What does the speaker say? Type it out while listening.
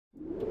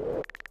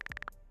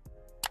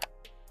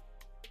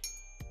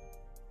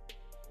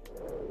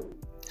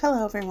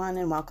Hello everyone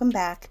and welcome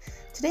back.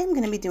 Today I'm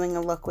going to be doing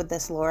a look with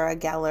this Laura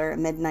Geller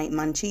Midnight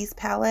Munchies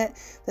palette.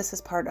 This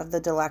is part of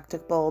the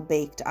Delectable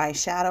Baked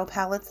Eyeshadow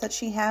palettes that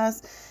she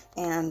has.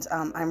 And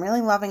I'm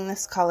really loving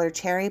this color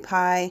Cherry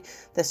Pie,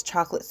 this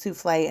Chocolate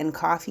Souffle, and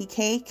Coffee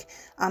Cake.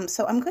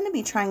 So I'm going to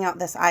be trying out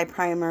this eye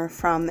primer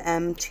from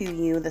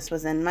M2U. This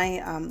was in my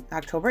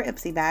October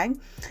Ipsy bag.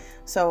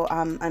 So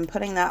I'm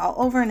putting that all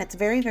over, and it's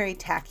very, very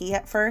tacky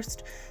at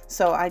first.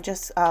 So I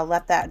just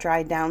let that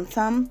dry down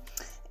some.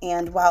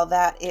 And while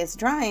that is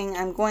drying,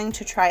 I'm going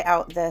to try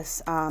out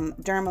this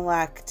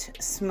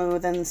Dermalect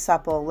Smooth and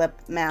Supple Lip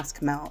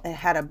Mask Melt. It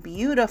had a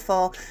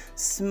beautiful,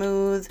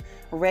 smooth,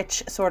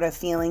 rich sort of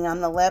feeling on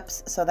the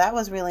lips, so that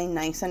was really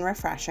nice and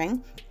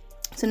refreshing.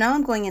 So now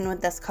I'm going in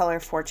with this color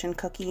Fortune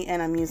Cookie,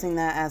 and I'm using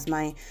that as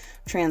my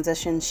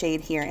transition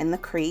shade here in the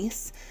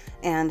crease.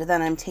 And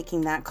then I'm taking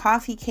that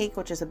Coffee Cake,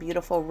 which is a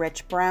beautiful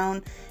rich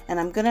brown, and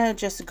I'm gonna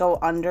just go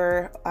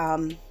under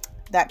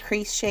that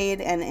crease shade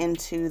and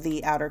into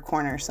the outer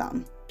corner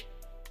some.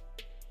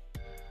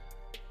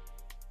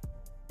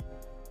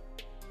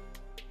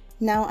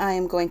 Now I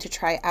am going to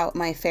try out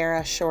my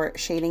Farrah Short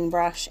Shading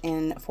Brush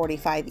in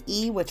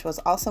 45E, which was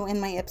also in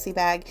my Ipsy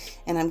bag,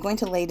 and I'm going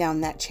to lay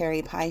down that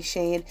Cherry Pie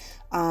shade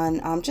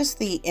on just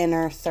the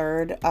inner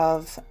third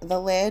of the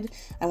lid.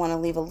 I want to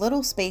leave a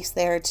little space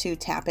there to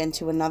tap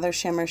into another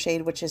shimmer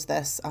shade, which is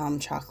this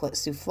Chocolate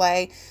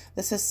Souffle.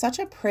 This is such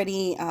a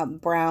pretty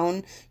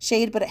brown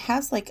shade, but it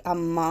has like a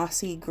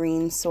mossy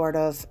green sort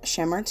of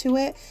shimmer to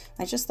it.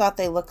 I just thought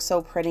they looked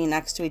so pretty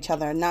next to each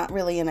other. Not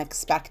really an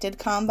expected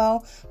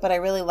combo, but I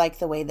really like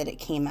the way that it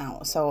came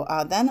out. So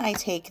then I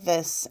take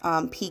this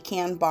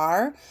Pecan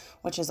Bar,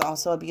 which is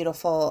also a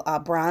beautiful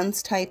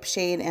bronze type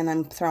shade, and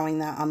I'm throwing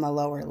that on the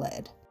lower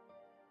lid.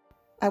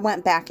 I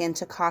went back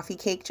into Coffee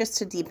Cake just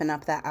to deepen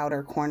up that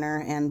outer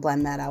corner and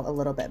blend that out a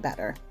little bit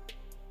better.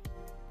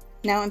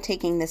 Now I'm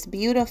taking this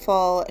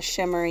beautiful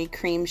shimmery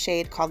cream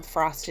shade called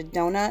Frosted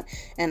Donut,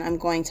 and I'm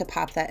going to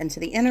pop that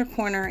into the inner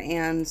corner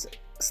and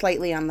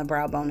slightly on the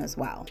brow bone as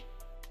well.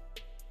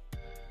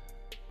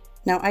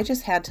 Now I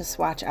just had to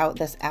swatch out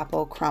this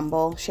Apple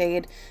Crumble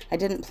shade. I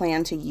didn't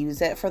plan to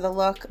use it for the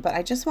look, but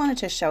I just wanted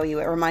to show you.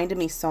 It reminded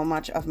me so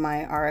much of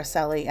my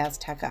Araceli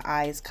Azteca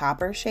Eyes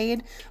Copper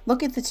shade.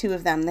 Look at the two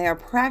of them. They are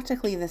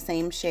practically the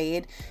same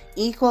shade,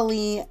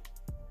 equally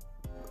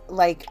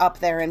like up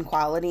there in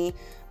quality.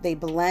 They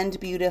blend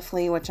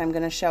beautifully, which I'm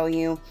going to show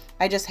you.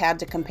 I just had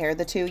to compare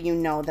the two. You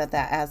know that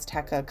that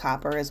Azteca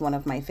Copper is one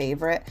of my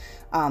favorite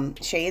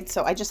shades,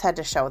 so I just had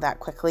to show that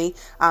quickly.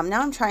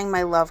 Now I'm trying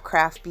my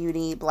Lovecraft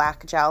Beauty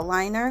Black Gel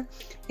Liner,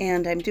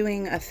 and I'm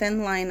doing a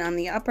thin line on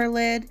the upper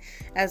lid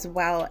as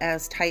well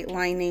as tight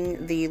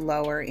lining the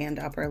lower and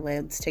upper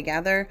lids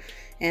together.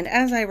 And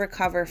as I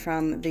recover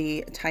from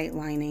the tight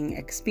lining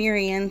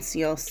experience,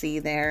 you'll see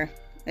there,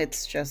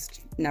 it's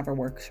just never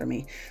works for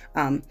me.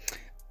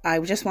 I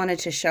just wanted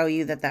to show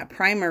you that that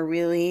primer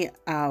really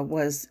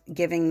was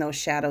giving those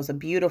shadows a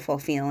beautiful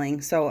feeling.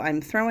 So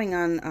I'm throwing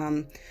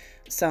on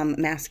some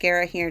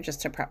mascara here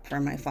just to prep for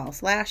my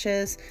false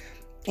lashes.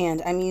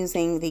 And I'm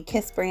using the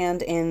Kiss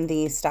brand in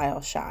the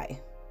Style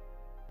Shy.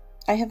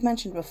 I have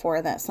mentioned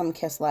before that some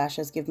Kiss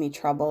lashes give me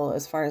trouble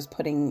as far as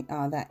putting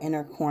that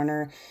inner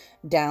corner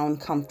down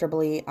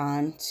comfortably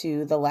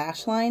onto the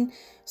lash line.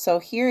 So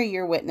here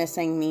you're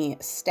witnessing me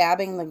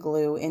stabbing the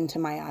glue into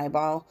my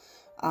eyeball.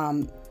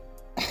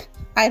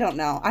 I don't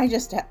know.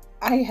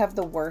 I have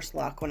the worst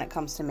luck when it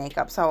comes to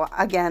makeup. So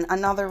again,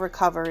 another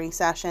recovery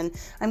session.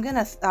 I'm going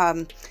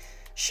to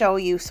show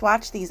you,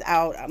 swatch these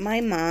out.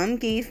 My mom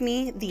gave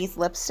me these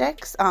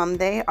lipsticks.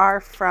 They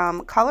are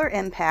from Color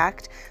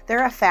Impact.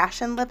 They're a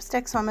fashion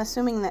lipstick, so I'm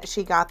assuming that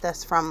she got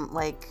this from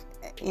like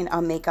in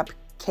a makeup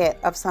kit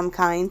of some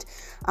kind.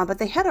 But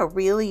they had a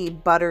really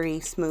buttery,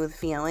 smooth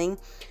feeling.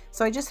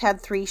 So I just had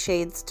 3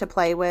 shades to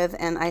play with,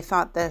 and I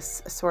thought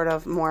this sort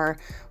of more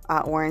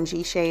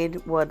orangey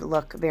shade would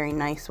look very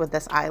nice with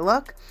this eye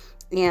look.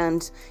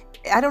 And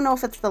I don't know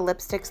if it's the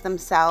lipsticks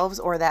themselves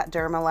or that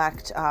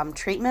Dermalect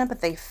treatment,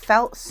 but they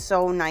felt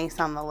so nice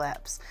on the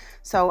lips.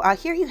 So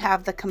here you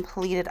have the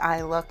completed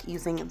eye look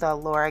using the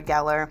Laura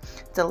Geller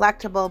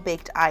Delectable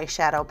Baked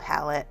Eyeshadow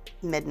Palette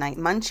Midnight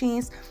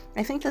Munchies.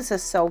 I think this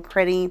is so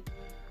pretty.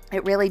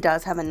 It really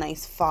does have a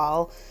nice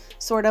fall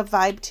sort of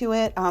vibe to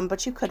it,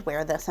 but you could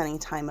wear this any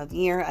time of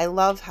year. I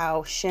love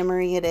how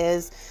shimmery it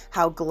is,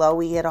 how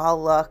glowy it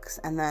all looks,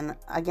 and then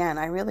again,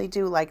 I really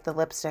do like the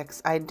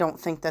lipsticks. I don't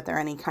think that they're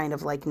any kind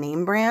of like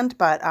name brand,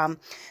 but I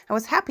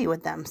was happy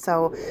with them.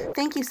 So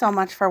thank you so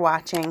much for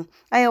watching.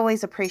 I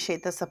always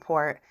appreciate the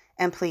support,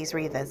 and please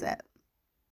revisit.